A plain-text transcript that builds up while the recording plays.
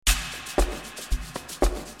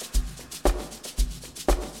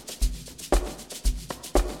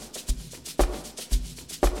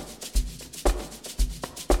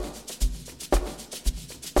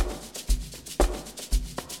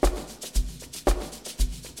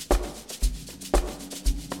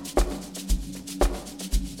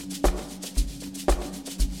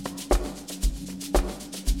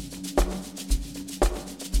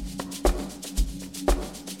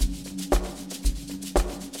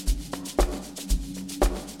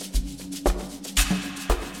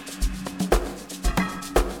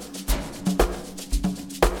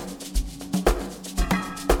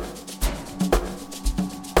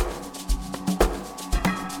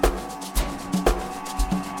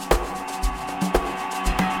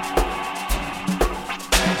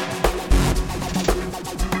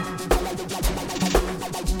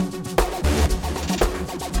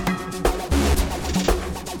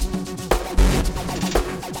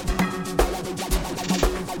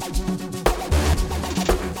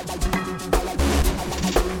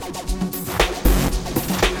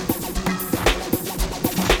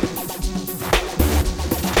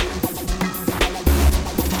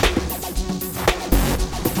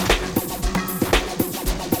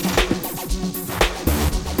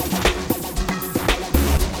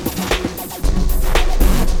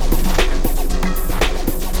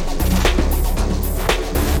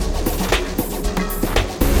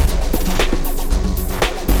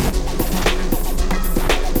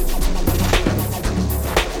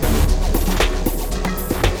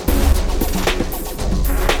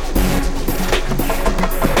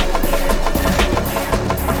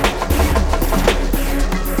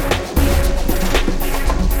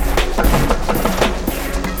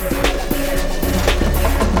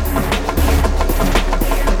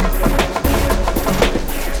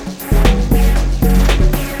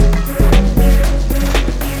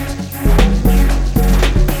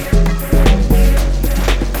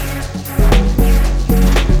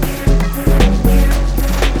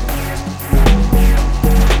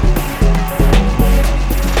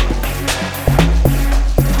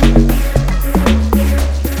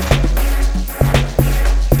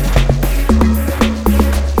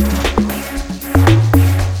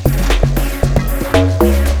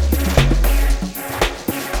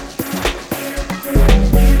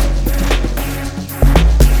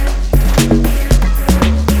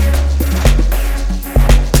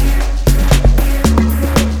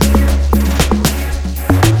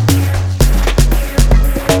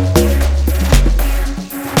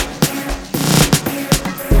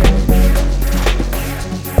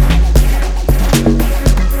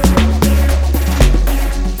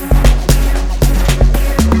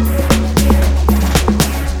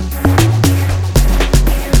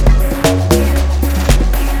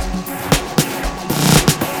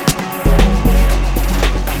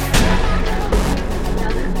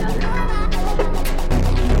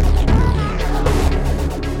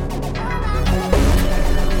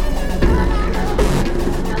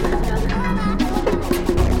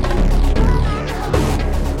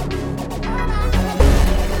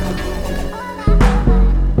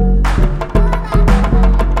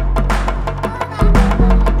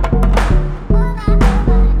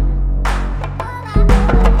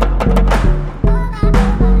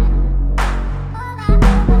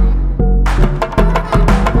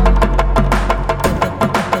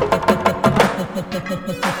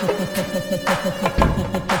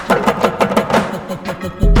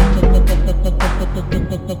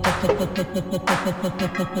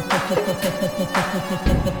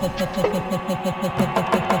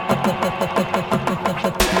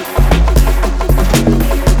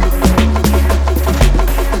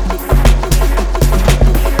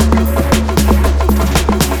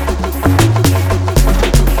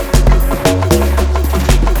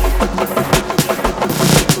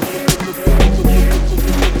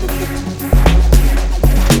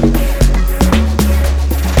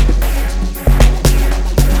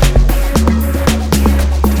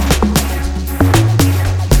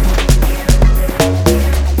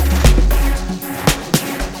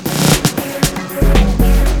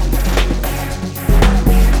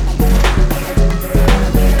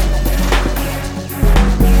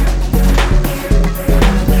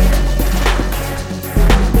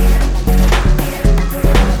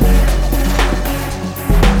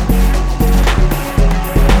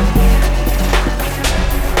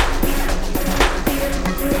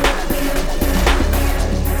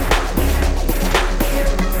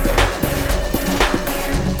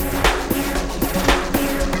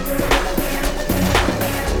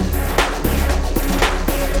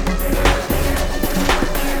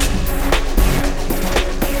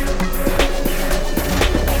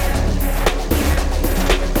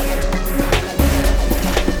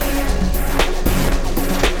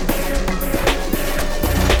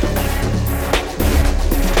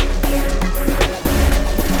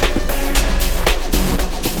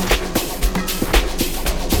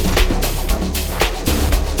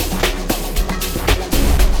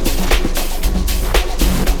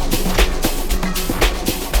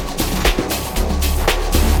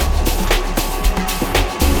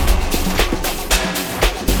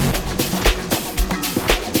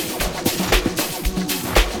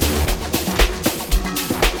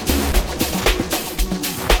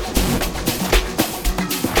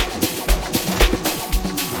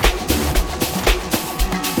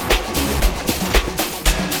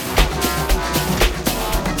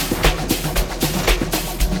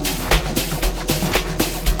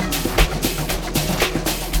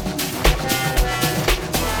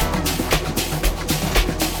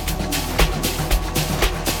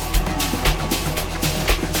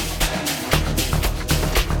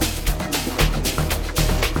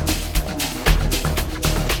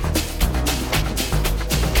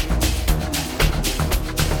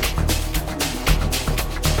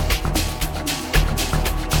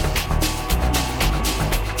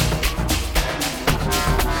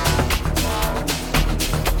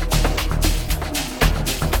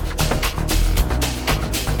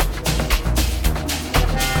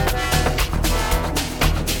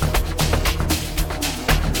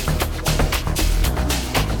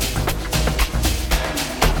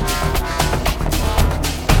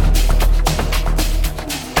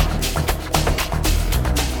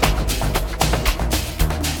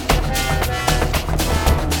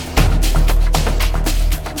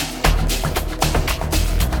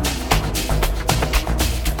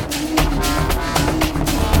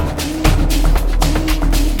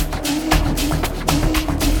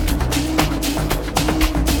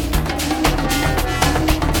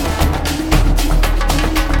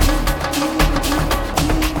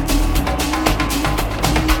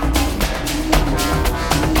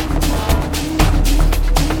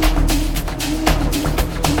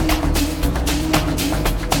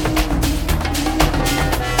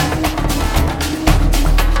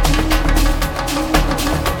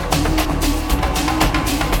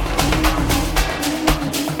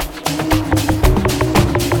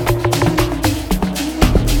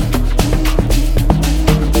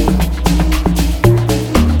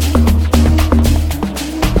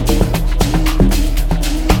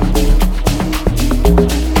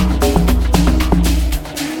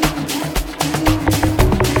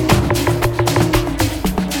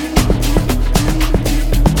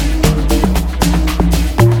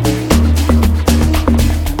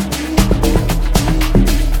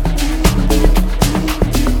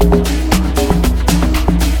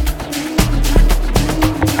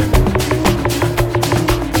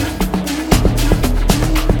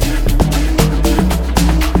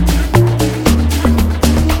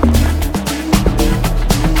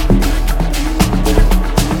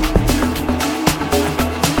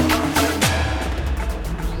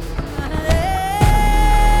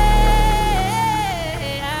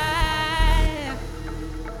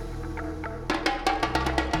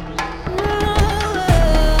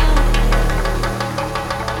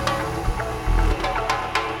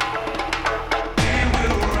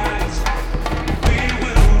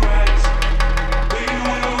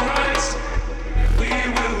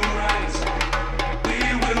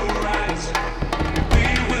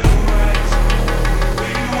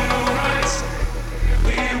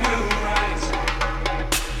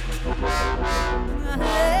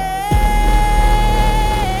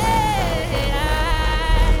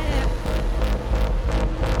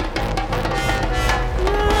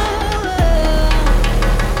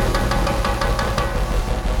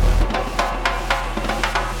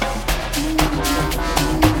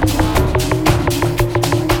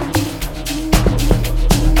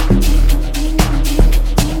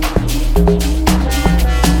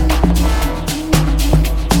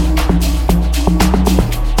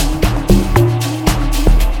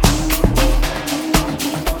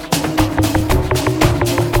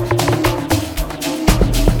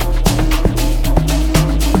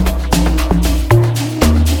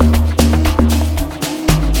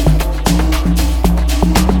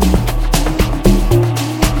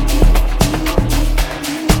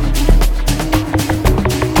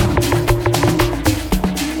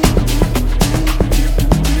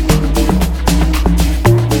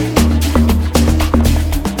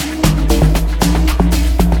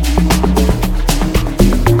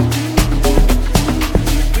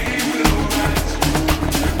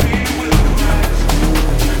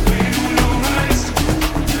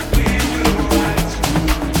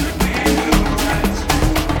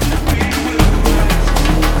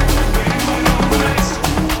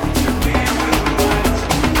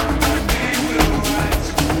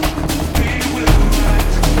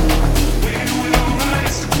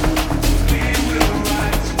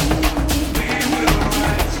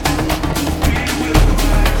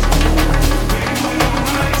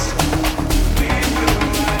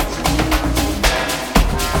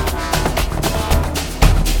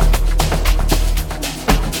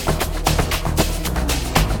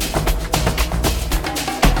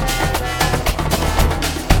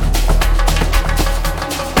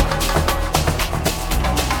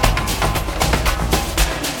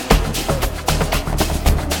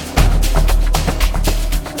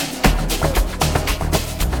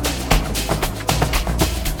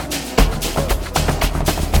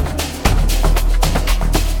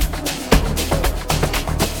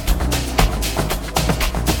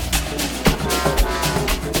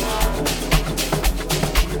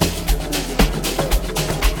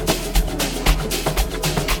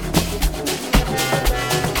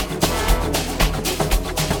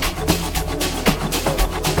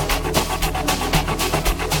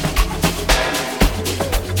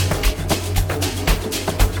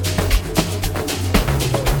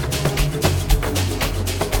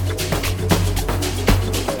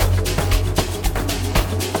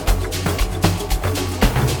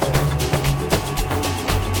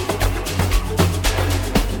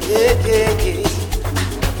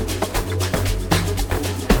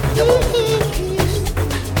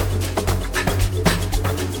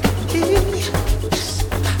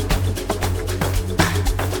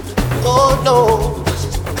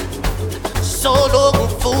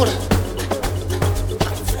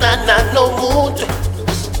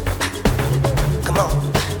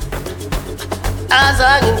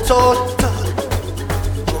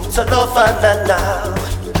Tolofana now.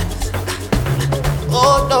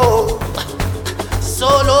 Oh no,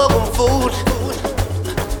 solo kumfuna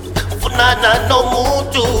funana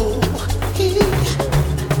nomuntu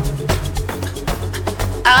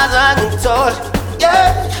azangithola,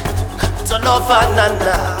 yeah. Tolofana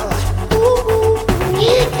now.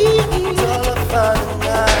 Tolofana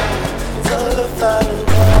now. Tolofana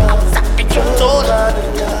now.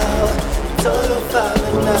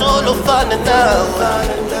 Tolofana now.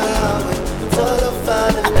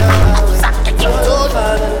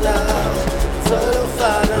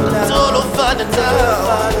 Tolofana now.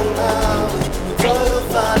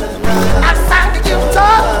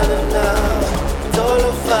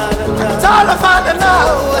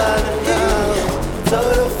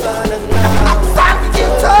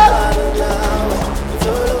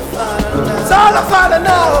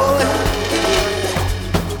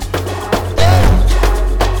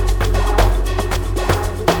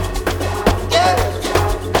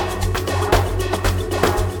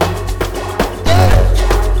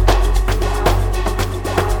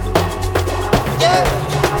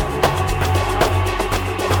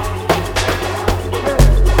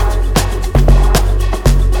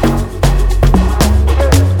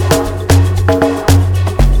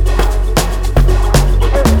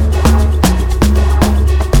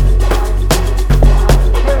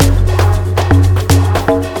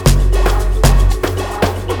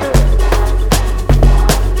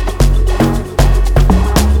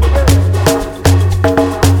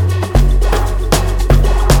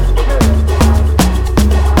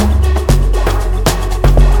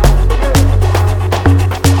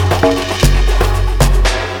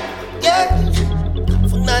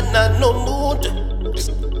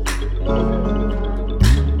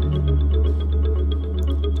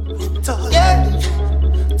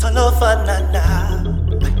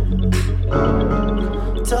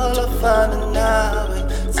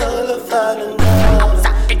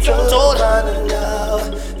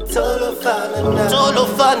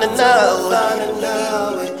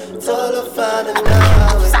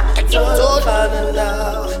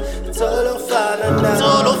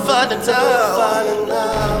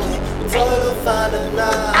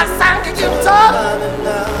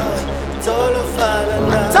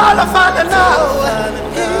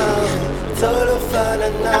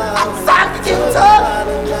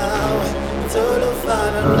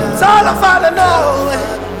 Tolofana now.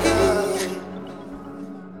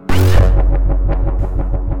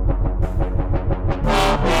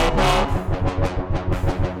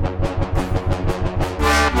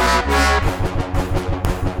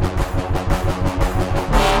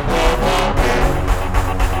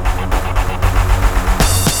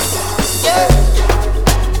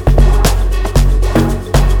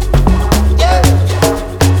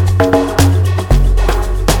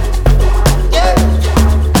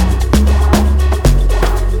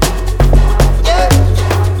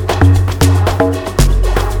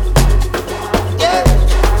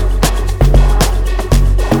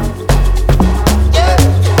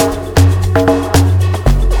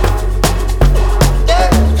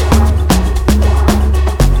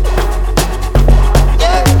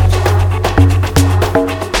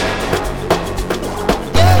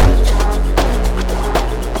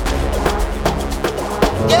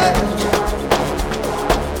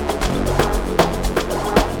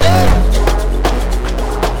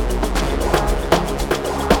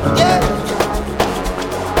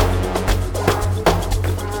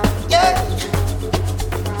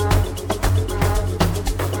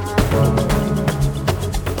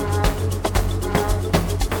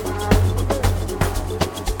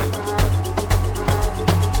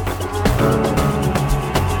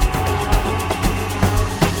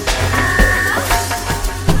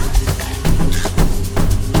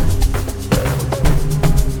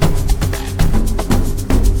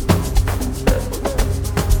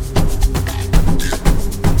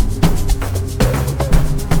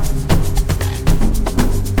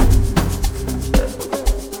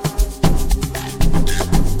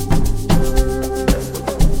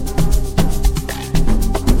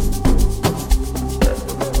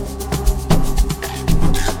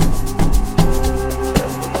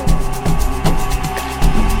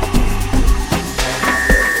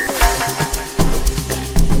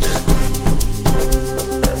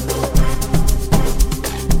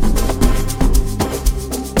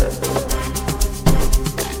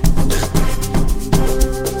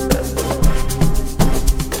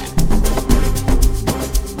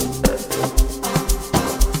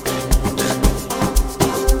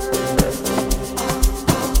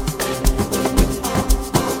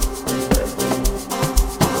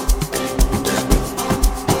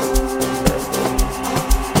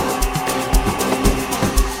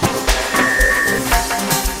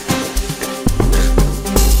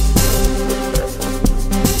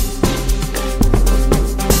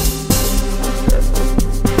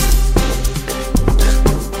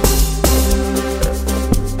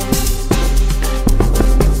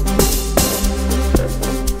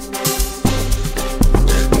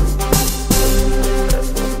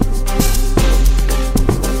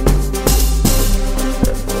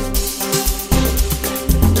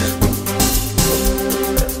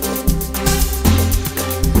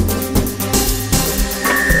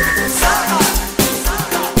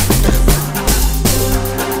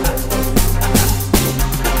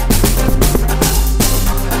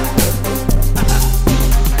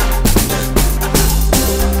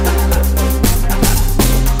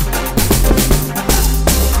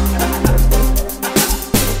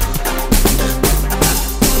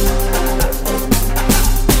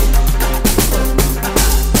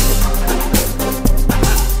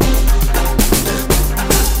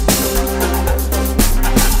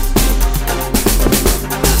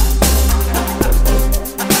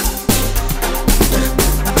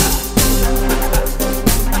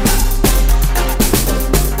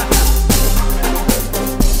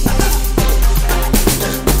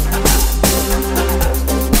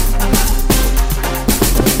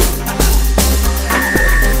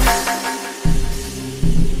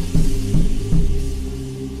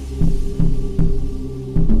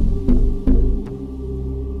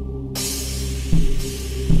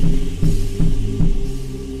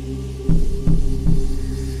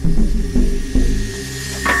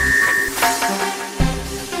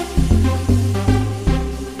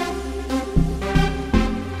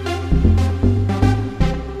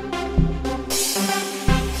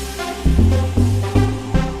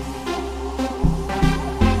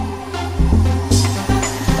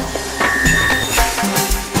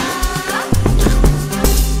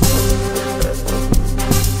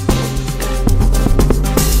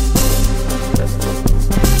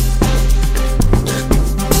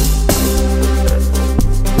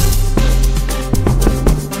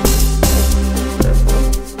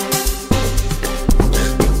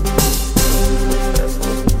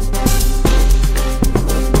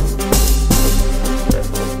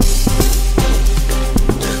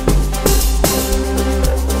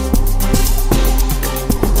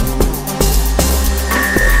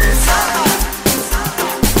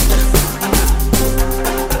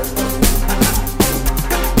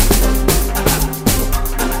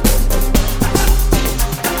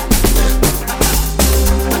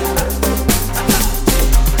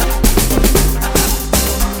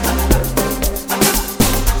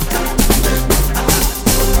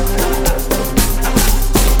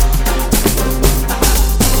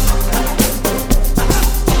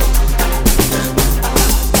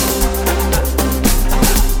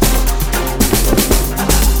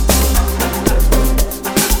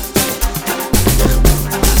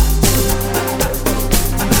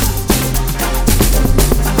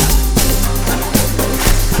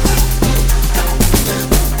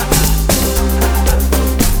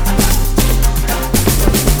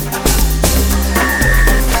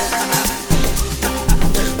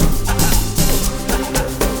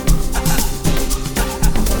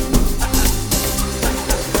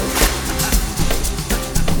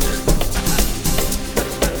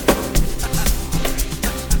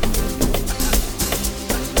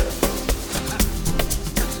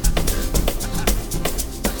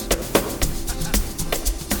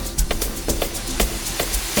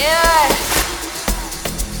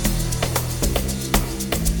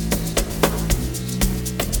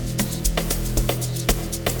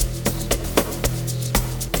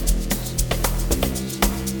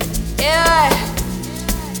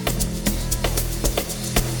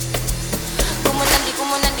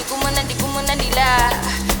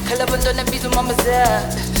 Kalabandona bizu mamaza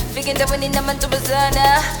Vigenda wani naman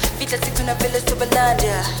tubazana Vita sikuna villas to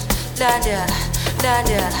Balanda Landa,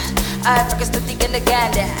 Landa Africa study ganda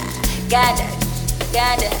Ganda Ganda,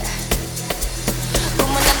 Ganda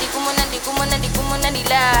Kumunandi, kumunandi, kumunandi, kumunandi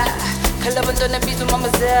la Kalabandona bizu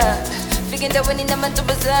mamaza Vigenda wani naman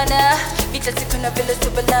tubazana Vita sikuna villas to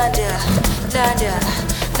Balanda Landa,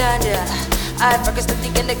 Landa Africa study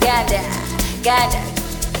ganda Ganda Ganda,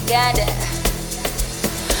 Ganda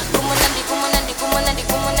Kumunandi, kumunandi, kumunandi,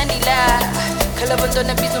 kumunandi la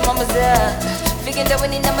Kalabandona bizu mamaza Vigenda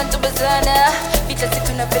wani naman tubazana Vita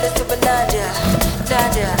sikuna villas to Balanda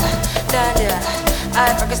Landa, Landa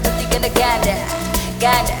Africa study ganda Ganda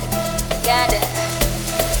Ganda, Ganda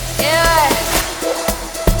Yeah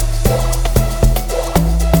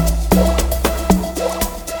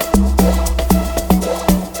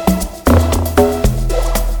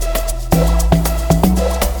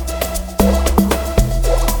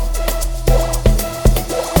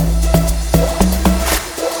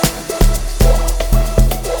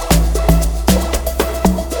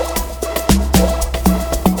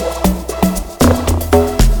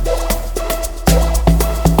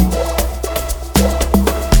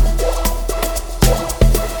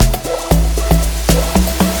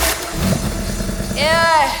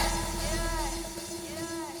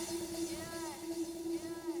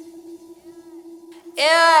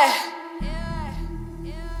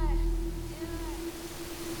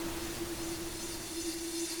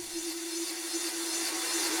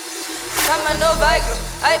Kama no vigro,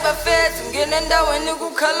 aiba fethu ngene endaweni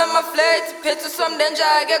kukhala ama-flats phethe somdenja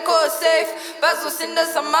akekho safe bazosinda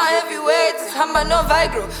sama-heavyweights hamba no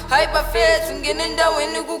vigro, aiba fethu ngene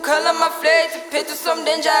endaweni kukhala ama-flats phethe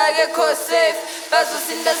somdenja akekho safe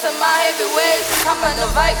bazosinda sama-heavyweights hamba no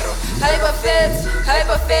vigro, aiba fethu,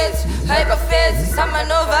 aiba fethu, aiba fethu hamba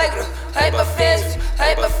no vigro, aiba fethu,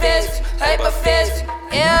 aiba fethu, aiba fethu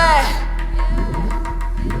yeah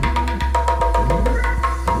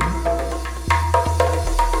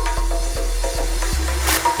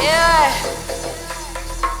Yeah.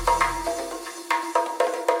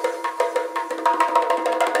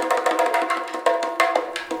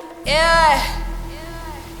 Yeah.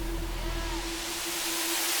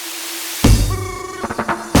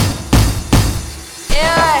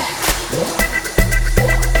 Yeah.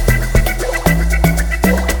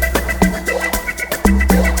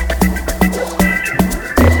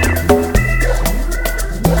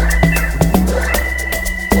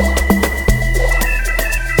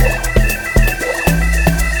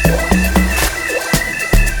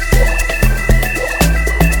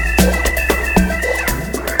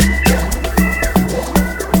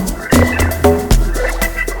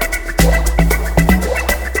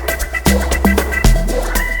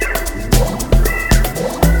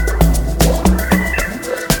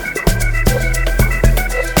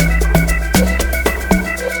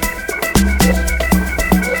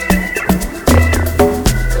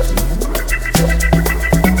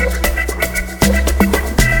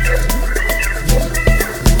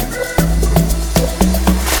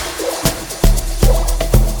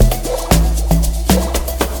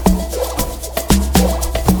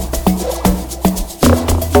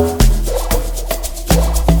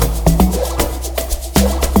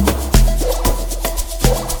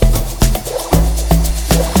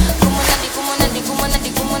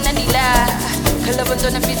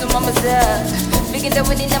 Kalabandona bizu mamaza Vigenda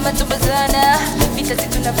wani naman tubazana Vita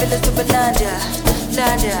sikuna villas to Balanda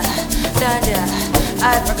Landa, Landa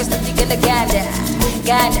Africa study ganda Ganda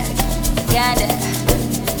Ganda, Ganda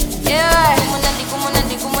Yeah Kumunandi,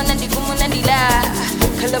 kumunandi, kumunandi, kumunandi la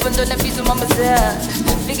Kalabandona bizu mamaza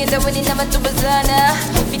Vigenda wani naman tubazana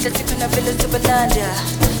Vita sikuna villas to Balanda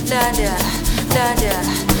Landa, Landa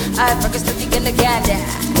Africa study ganda Ganda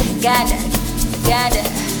Ganda, Ganda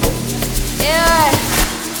Yeah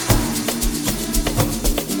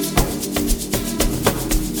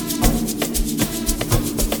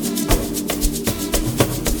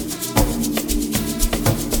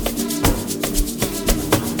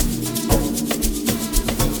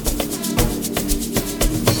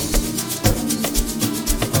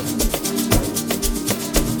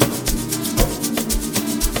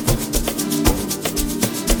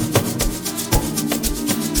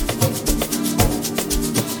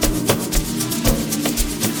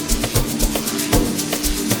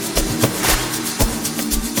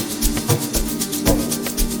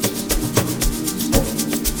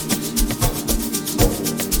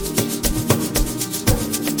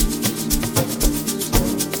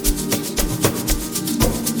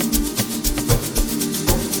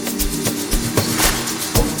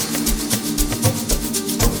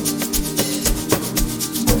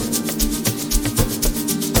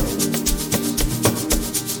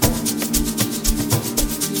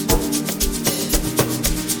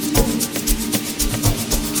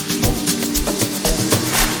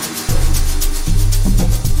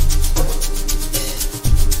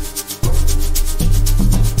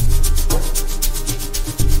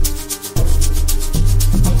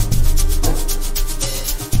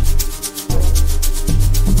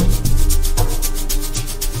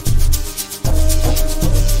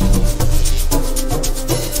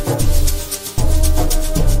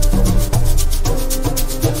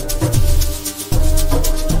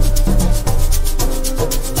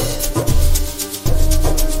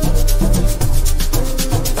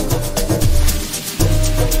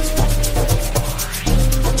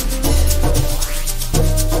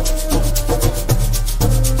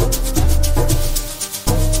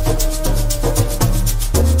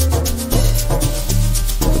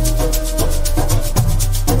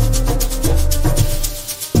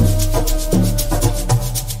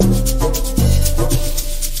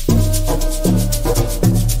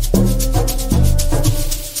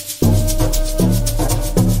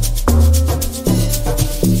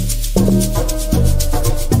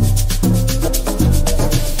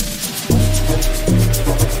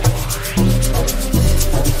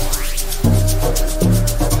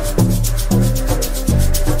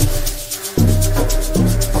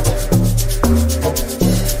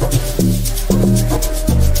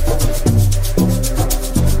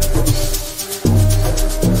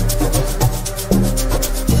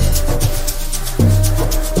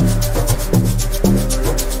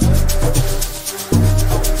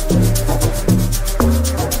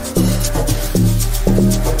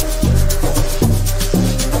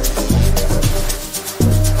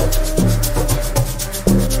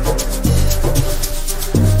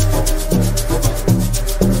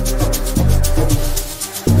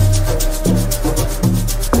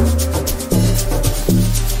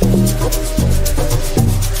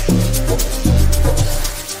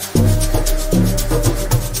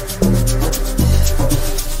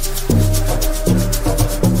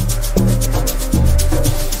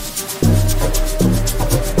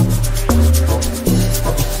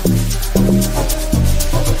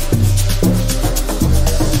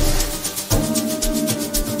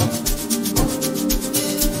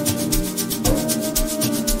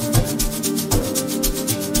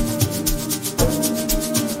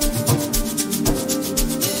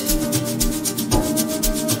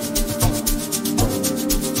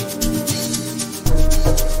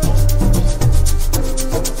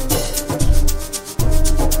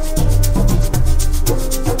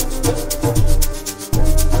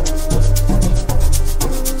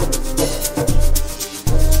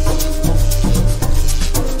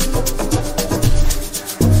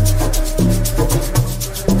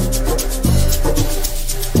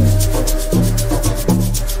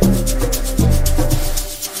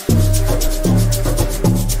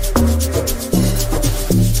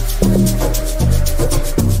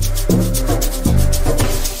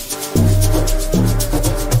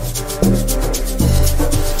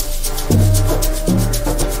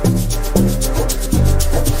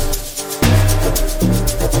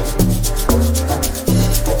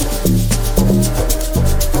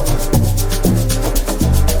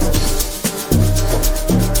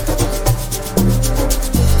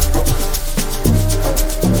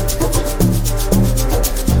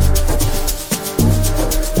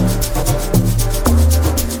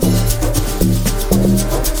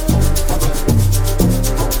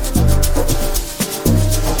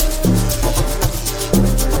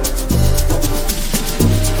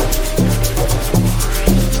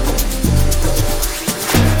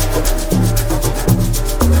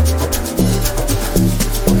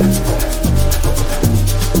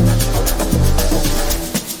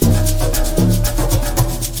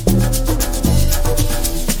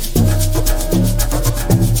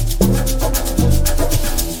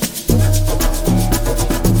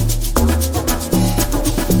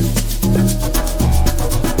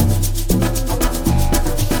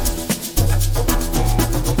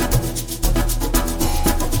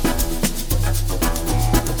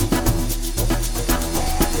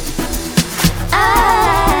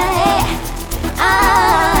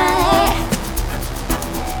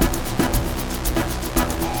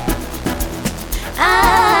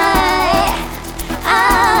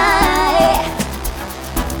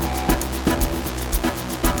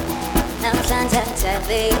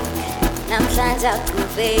namhlanje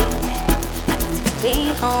akuve be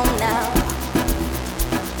home now.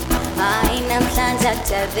 Hayi namhlanje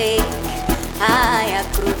akujave hayi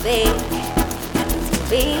akuve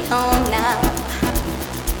be home now.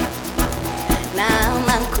 Now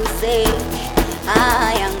mankuze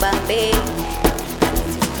hayi angibambe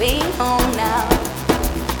be home now.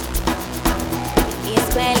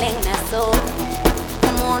 Iskwele naso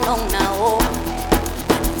umono nawo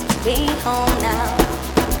be home now.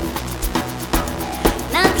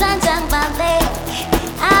 Namhlanje angibambe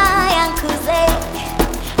hayi angikuze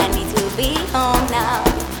I need to be home now.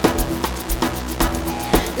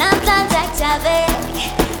 Namhlanje akujave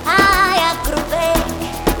hayi akuve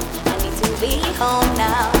I need to be home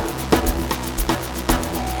now.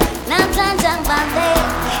 Namhlanje angibambe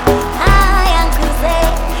hayi angikuze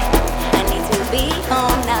I need to be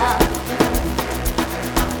home now.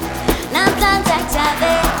 Namhlanje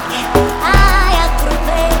akujave hayi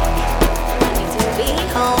akuve I need to be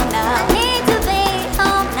home now. I need to be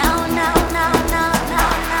home now, now, now, now, now,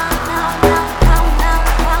 now, now, now, now,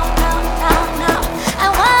 now, now, now, now. I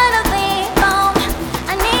wanna be home.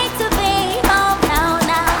 I need to be home now,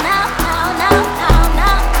 now, now, now, now,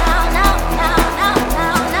 now, now, now, now, now,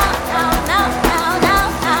 now, now,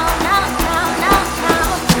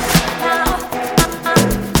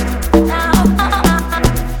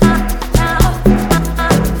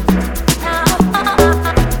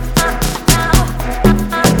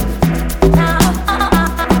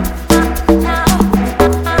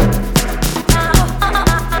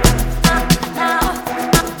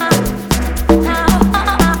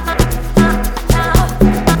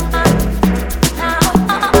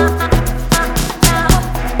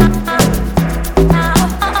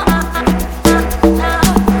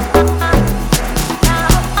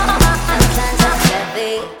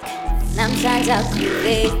 Namhlanje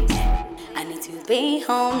akuve I need to be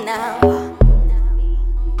home now.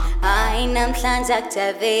 Hayi namhlanje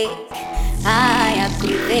akujave hayi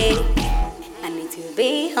akuve I need to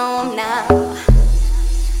be home now.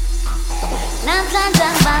 Namhlanje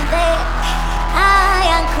angibambe hayi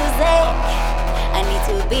angikuze I need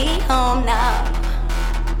to be home now.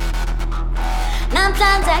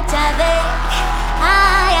 Namhlanje akujave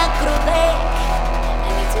hayi akuve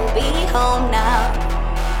I need to be home now.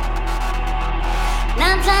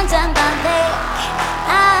 Namhlanje angibambe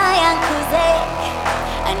hayi angikuze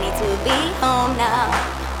I need to be home now.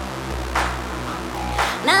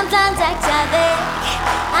 Namhlanje akujave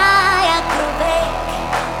hayi akuve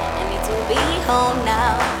I need to be home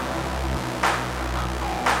now.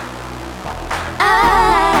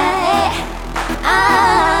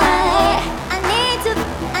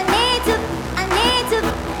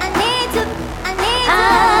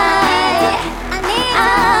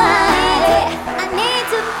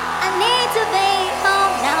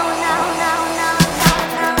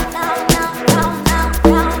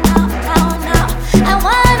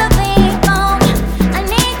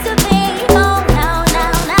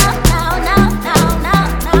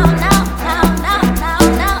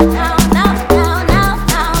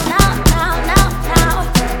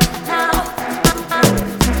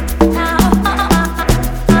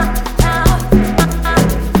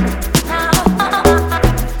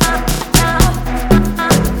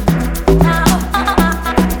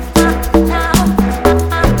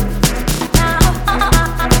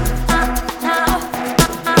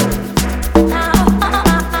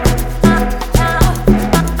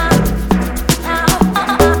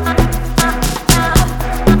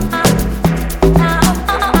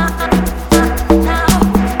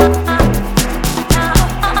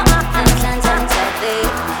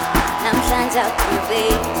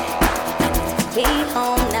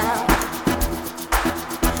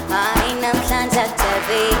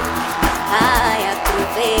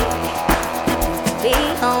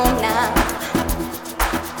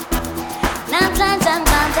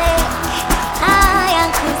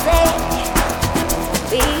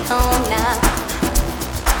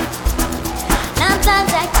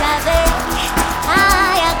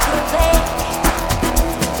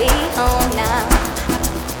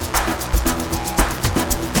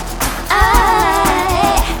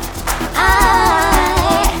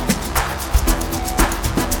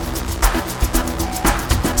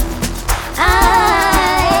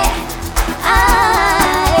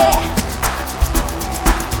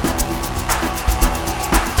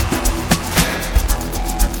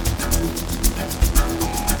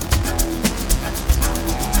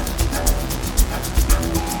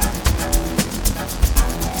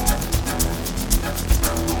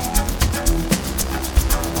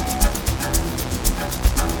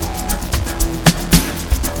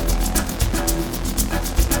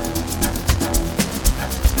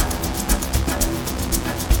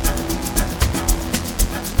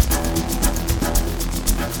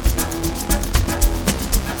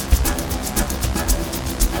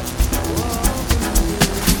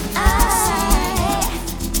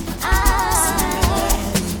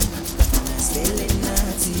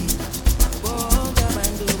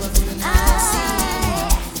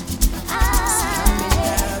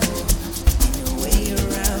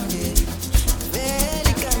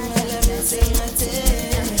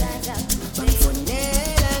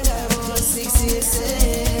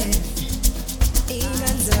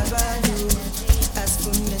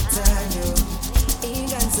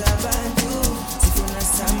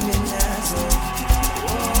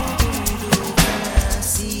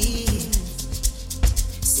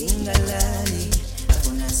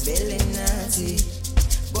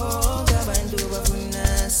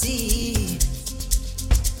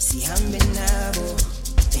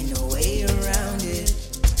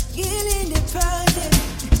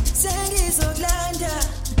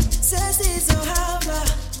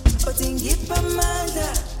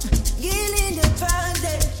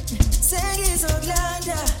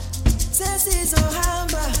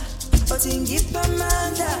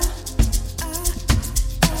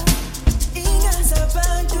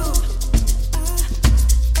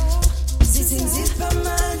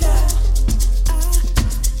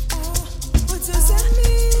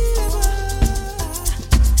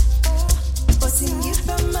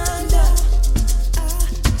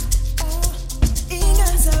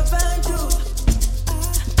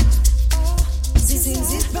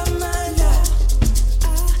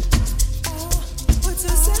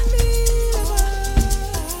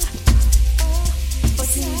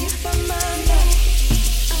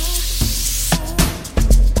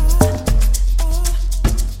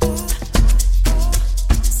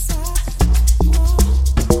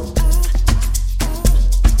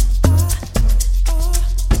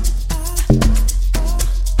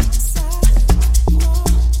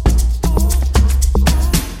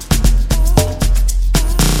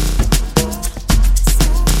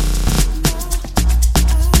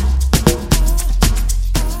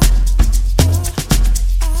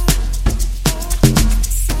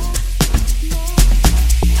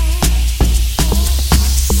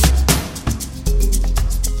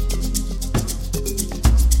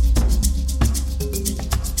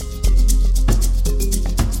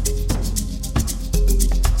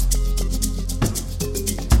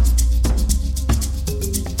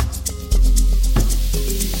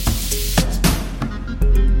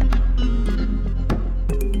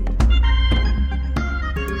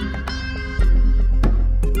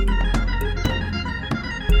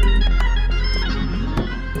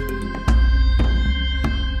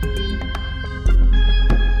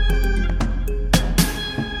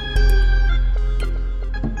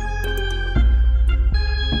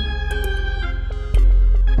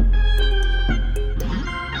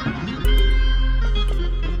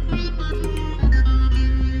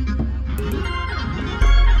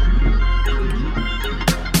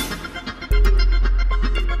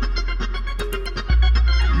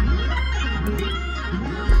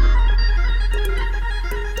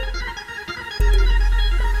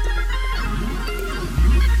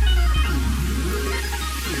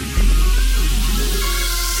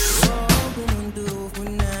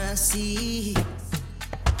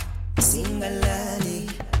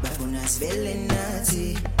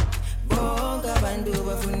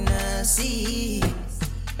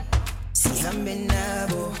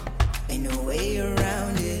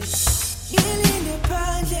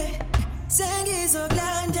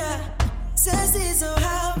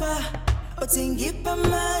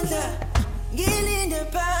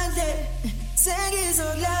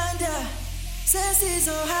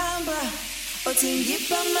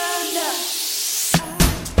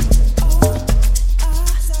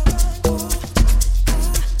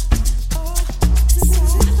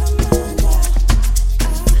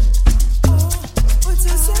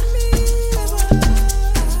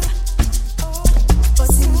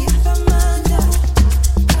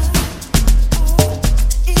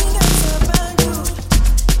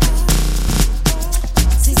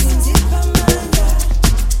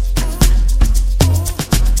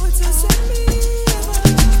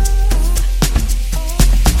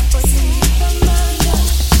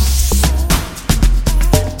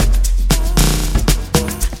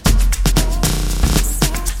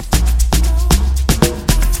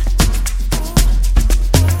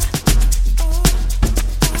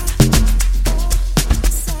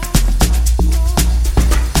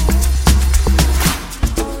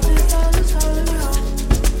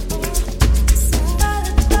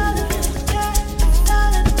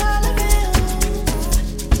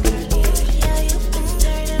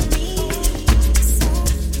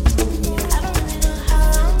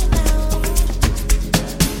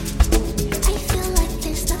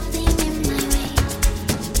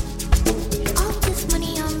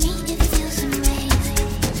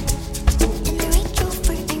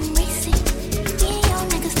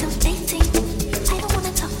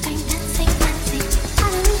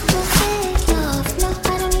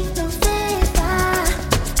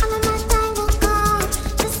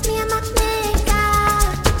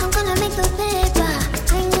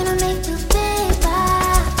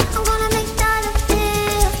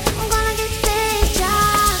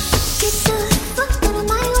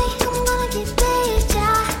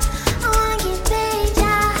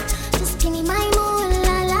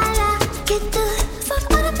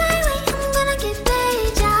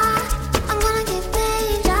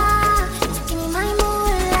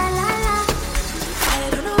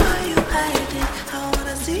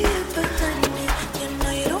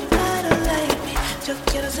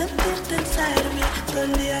 quiero sentirte inside of me. Todo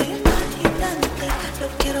el día imaginante. Lo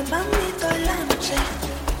quiero para mí toda la noche.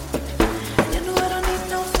 You know I don't need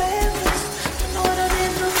no favors. You know I don't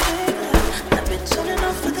need no favors. That bitch on and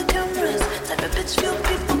off for the cameras. Type of bitch few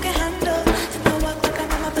people can handle. And I walk like I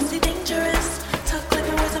know my pussy dangerous. Talk like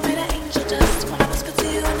my words are made of angel dust. When I whisper to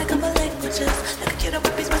you in a couple languages. Lo que quiero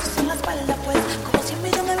para mis besos en la espalda pues. Como 100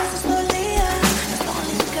 millones de veces todo el día. Es lo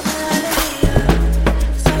único que me da alegría.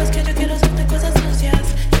 Sabes que yo quiero hacerte cosas sucias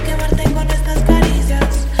y quemarte con estas caricias.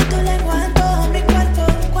 Tu lengua en todo mi cuerpo.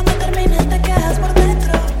 Cuando termines te quedas por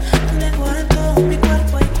dentro. Tu lengua en todo mi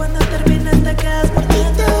cuerpo y cuando termines te quedas por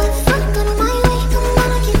dentro. Fuck on my way, come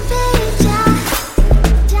on, get paid, ja,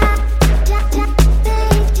 ja, ja, ja,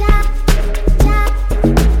 paid, ja, ja, ja,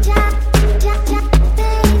 ja, ja,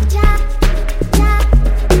 paid, ja, ja, ja, ja, ja, paid, ja,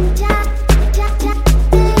 ja, ja, ja, ja,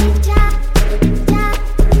 paid, ja, ja,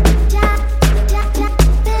 ja, ja,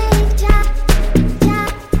 paid, ja, ja,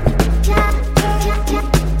 ja, ja,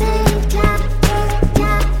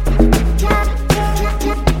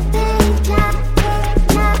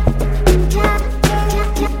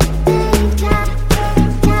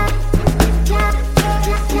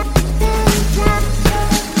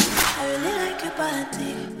 I really like your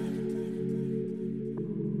body.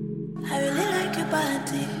 I really like your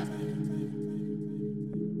body.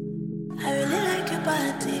 I really like your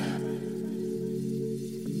body.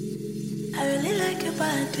 I really like your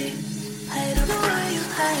body. I don't know why you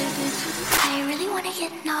hide it. I really wanna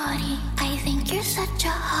get naughty. I think you're such a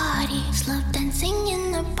hottie. Slow dancing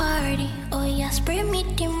in the party. Oh yeah, spray me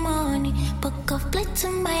the money. Book of flight to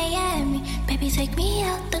Miami. Baby, take me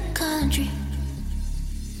out the country.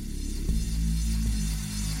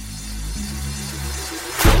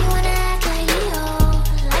 You wanna act like Leo,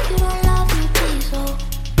 like you don't love me, please, oh.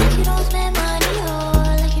 Like you don't spend money, oh.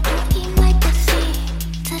 Like you don't eat my pussy.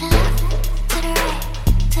 To the left, to the right,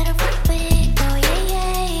 to the front, baby, oh yeah,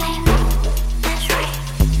 yeah. I know, that's right.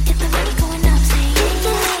 If the money going up, say yeah,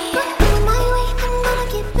 yeah. Fuck on my way, I'm gonna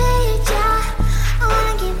get paid, yeah. I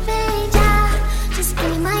wanna get paid, yeah. Just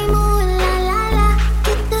give me my mood, la la la.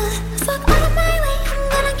 Get the fuck out of